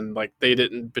best, and like they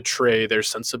didn't betray their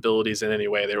sensibilities in any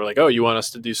way. They were like, "Oh, you want us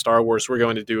to do Star Wars? We're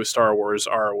going to do Star Wars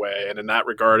our way." And in that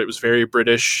regard, it was very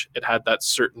British. It had that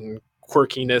certain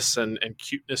quirkiness and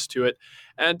cuteness to it,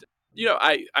 and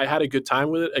I had a good time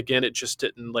with it. Again, it just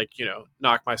didn't like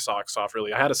knock my socks off.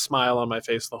 Really, I had a smile on my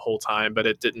face the whole time, but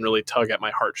it didn't really tug at my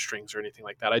heartstrings or anything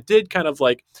like that. I did kind of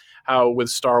like how with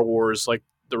Star Wars, like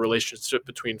the relationship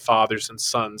between fathers and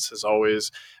sons has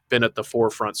always been at the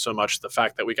forefront so much. The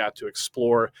fact that we got to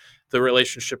explore the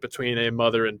relationship between a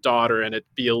mother and daughter and it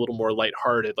be a little more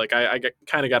lighthearted. Like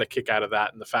kind of got a kick out of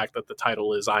that. And the fact that the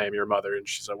title is I Am Your Mother. And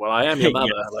she said, well, I am your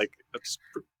mother. Yes. Like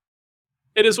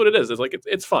it is what it is. It's like,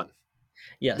 it's fun.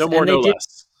 Yes, No more, and no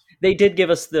less. they did give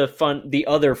us the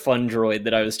other fun droid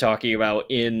that I was talking about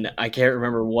in, I can't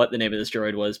remember what the name of this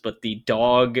droid was, but the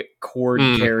dog cord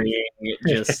Mm. carrying,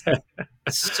 just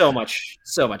so much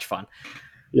fun.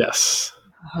 Yes.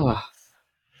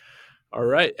 All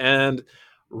right. And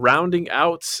rounding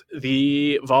out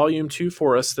the volume 2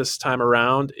 for us this time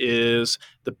around is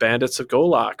The Bandits of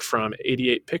Golak from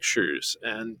 88 Pictures.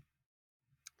 And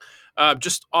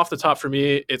just off the top for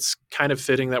me, it's kind of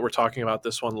fitting that we're talking about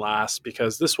this one last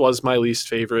because this was my least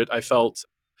favorite. I felt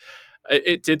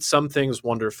it did some things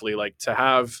wonderfully, like to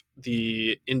have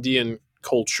the Indian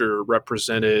culture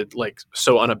represented like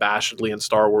so unabashedly in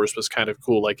Star Wars was kind of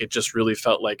cool. Like it just really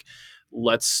felt like,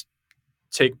 let's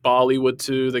take Bollywood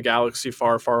to the galaxy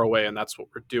far, far away, and that's what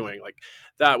we're doing. Like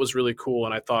that was really cool,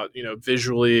 and I thought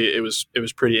visually it was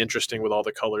pretty interesting with all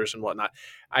the colors and whatnot.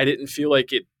 I didn't feel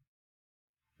like it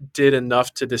did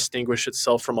enough to distinguish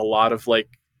itself from a lot of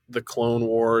like the Clone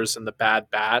Wars and the Bad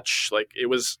Batch. Like it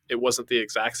wasn't the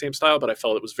exact same style, but I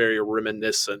felt it was very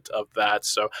reminiscent of that.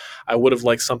 So I would have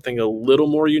liked something a little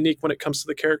more unique when it comes to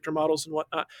the character models and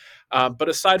whatnot. But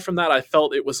aside from that, I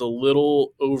felt it was a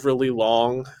little overly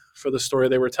long for the story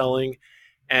they were telling.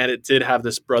 And it did have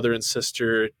this brother and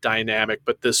sister dynamic,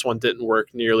 but this one didn't work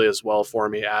nearly as well for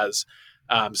me as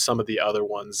some of the other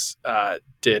ones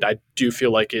did. I do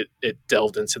feel like it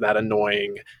delved into that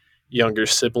annoying younger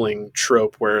sibling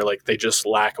trope where like they just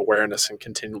lack awareness and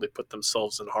continually put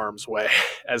themselves in harm's way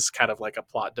as kind of like a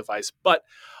plot device. But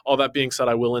all that being said,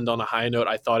 I will end on a high note.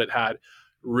 I thought it had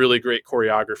really great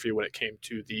choreography when it came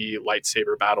to the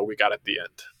lightsaber battle we got at the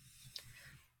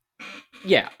end.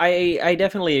 Yeah, I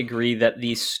definitely agree that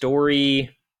the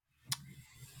story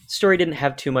didn't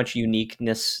have too much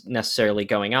uniqueness necessarily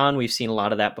going on. We've seen a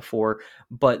lot of that before,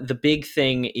 but the big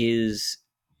thing is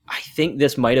I think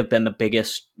this might have been the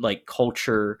biggest like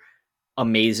culture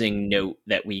amazing note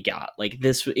that we got. Like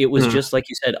this, it was just like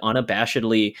you said,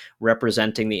 unabashedly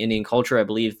representing the Indian culture. I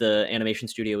believe the animation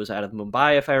studio was out of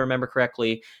Mumbai, if I remember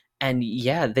correctly. And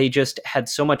yeah, they just had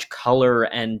so much color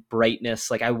and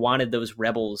brightness. Like I wanted those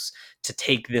rebels to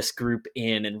take this group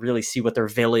in and really see what their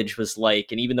village was like.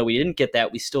 And even though we didn't get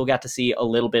that, we still got to see a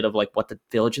little bit of like what the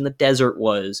village in the desert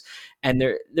was. And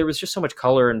there was just so much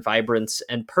color and vibrance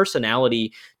and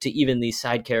personality to even these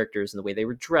side characters and the way they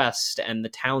were dressed and the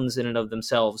towns in and of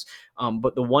themselves.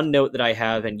 But the one note that I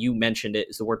have, and you mentioned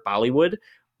it, is the word Bollywood.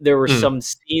 There were some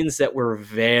scenes that were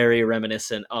very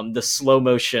reminiscent. The slow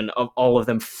motion of all of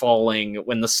them falling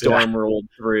when the storm rolled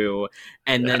through,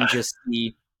 and then just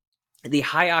the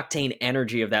high octane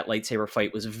energy of that lightsaber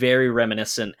fight was very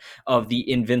reminiscent of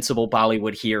the invincible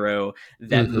Bollywood hero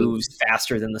that moves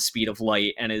faster than the speed of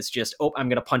light and is just, oh, I'm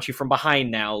going to punch you from behind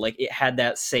now. Like it had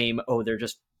that same, oh, they're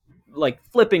just like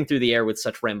flipping through the air with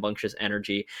such rambunctious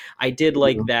energy. I did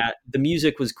like that. The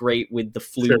music was great with the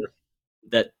flute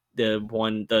that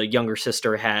the younger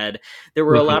sister had. There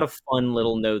were a lot of fun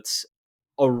little notes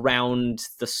around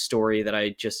the story that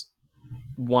I just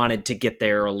wanted to get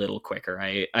there a little quicker.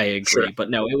 I agree, but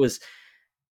no, it was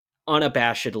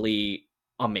unabashedly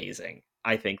amazing.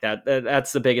 I think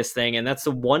that's the biggest thing, and that's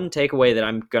the one takeaway that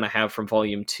I'm going to have from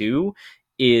Volume 2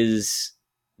 is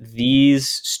these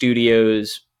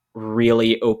studios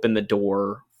really open the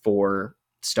door for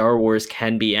Star Wars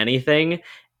can be anything,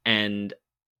 and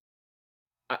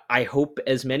I hope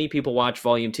as many people watch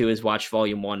Volume 2 as watch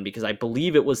Volume 1, because I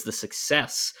believe it was the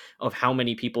success of how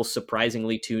many people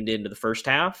surprisingly tuned into the first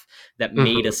half that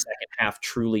made a second half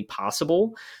truly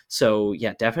possible. So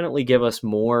yeah, definitely give us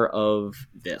more of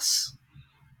this.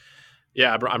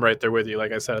 Yeah, I'm right there with you.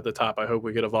 Like I said at the top, I hope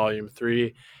we get a Volume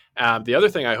 3. The other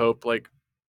thing I hope, like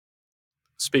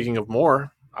speaking of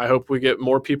more, I hope we get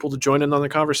more people to join in on the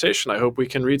conversation. I hope we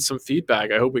can read some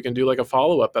feedback. I hope we can do like a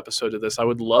follow-up episode to this. I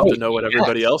would love to know what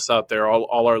everybody else out there,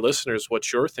 all our listeners,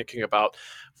 what you're thinking about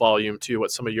Volume 2,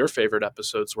 what some of your favorite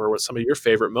episodes were, what some of your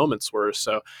favorite moments were.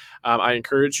 So I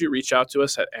encourage you, reach out to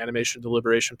us at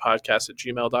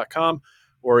animationdeliberationpodcast@gmail.com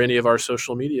or any of our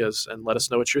social medias and let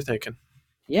us know what you're thinking.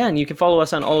 Yeah, and you can follow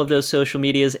us on all of those social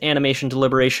medias, Animation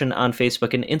Deliberation on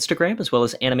Facebook and Instagram, as well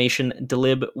as Animation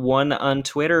Delib1 on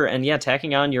Twitter. And yeah,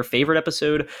 tacking on your favorite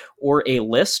episode or a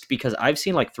list, because I've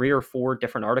seen like 3 or 4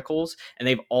 different articles, and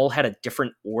they've all had a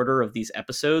different order of these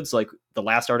episodes. Like the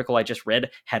last article I just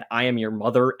read had I Am Your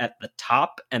Mother at the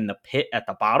top and The Pit at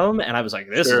the bottom. And I was like,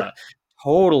 this is a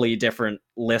totally different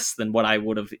list than what I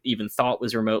would have even thought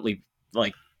was remotely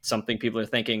like something people are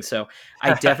thinking. So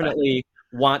I definitely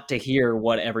want to hear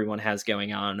what everyone has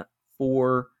going on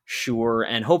for sure.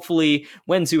 And hopefully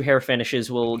when Zuhair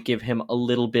finishes, we'll give him a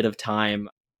little bit of time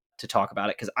to talk about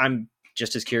it, because I'm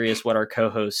just as curious what our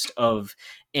co-host of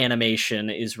animation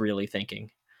is really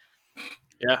thinking.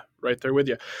 Yeah, right there with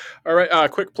you. All right,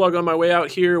 quick plug on my way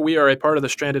out here. We are a part of the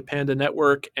Stranded Panda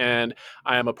Network, and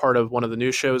I am a part of one of the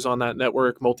new shows on that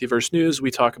network, Multiverse News.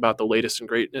 We talk about the latest and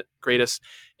greatest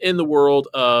in the world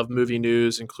of movie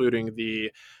news, including the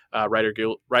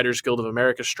Writers Guild of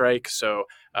America strike. So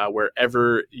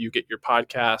wherever you get your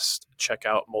podcast, check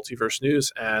out Multiverse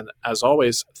News. And as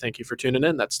always, thank you for tuning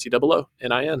in. That's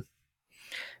TOONIN.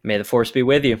 May the force be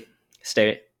with you.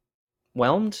 Stay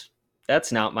whelmed.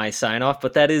 That's not my sign off,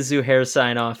 but that is Zuhair's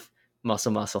sign off.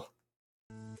 Muscle, muscle.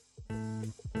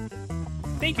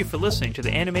 Thank you for listening to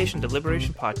the Animation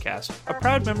Deliberation Podcast, a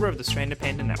proud member of the Stranded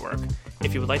Panda Network.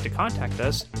 If you would like to contact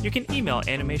us, you can email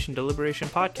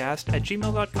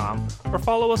animationdeliberationpodcast@gmail.com or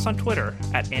follow us on Twitter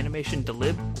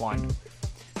 @animationdelib1.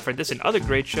 For this and other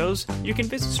great shows, you can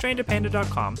visit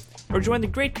strandedpanda.com or join the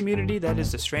great community that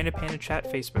is the Stranded Panda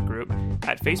Chat Facebook group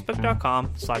at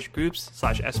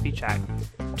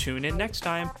facebook.com/groups/svchat. Tune in next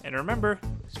time, and remember,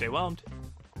 stay whelmed.